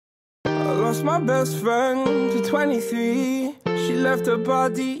lost my best friend to 23. She left her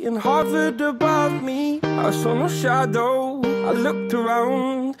body and hovered above me. I saw no shadow, I looked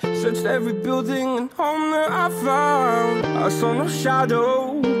around, searched every building and home that I found. I saw no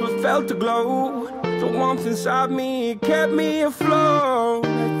shadow, but felt a glow. The warmth inside me kept me afloat.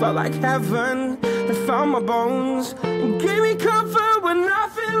 It felt like heaven had found my bones and gave me comfort when I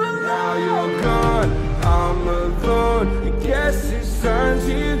feel alone. Now you're gone, I'm alone. I guess it's time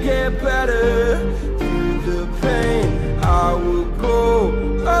to get better. Through the pain, I will go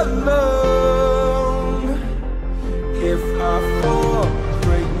alone. If I fall,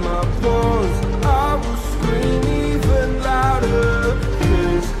 break my bones, I will scream even louder.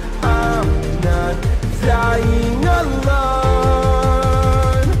 'Cause I'm not dying alone.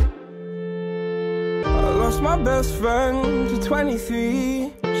 I lost my best friend to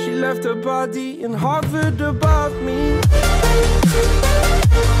 23. She left her body and hovered above me.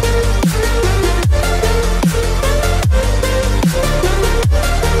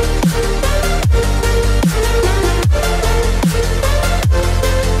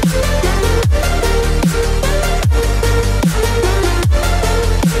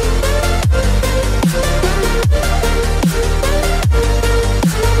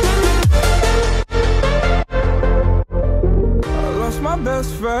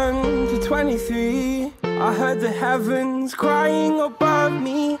 Best friend to 23. I heard the heavens crying above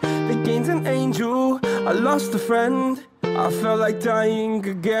me. They gained an angel, I lost a friend. I felt like dying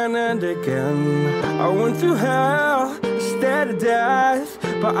again and again. I went through hell, stared at death,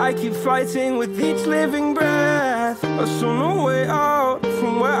 but I keep fighting with each living breath. I saw no way out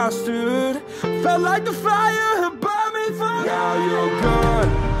from where I stood. Felt like the fire had burned me for. Now you're gone,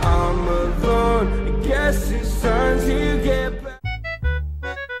 I'm alone. I guess it's time to get back.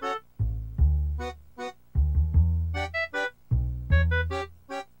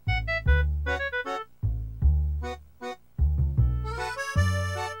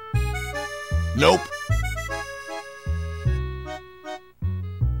 Nope.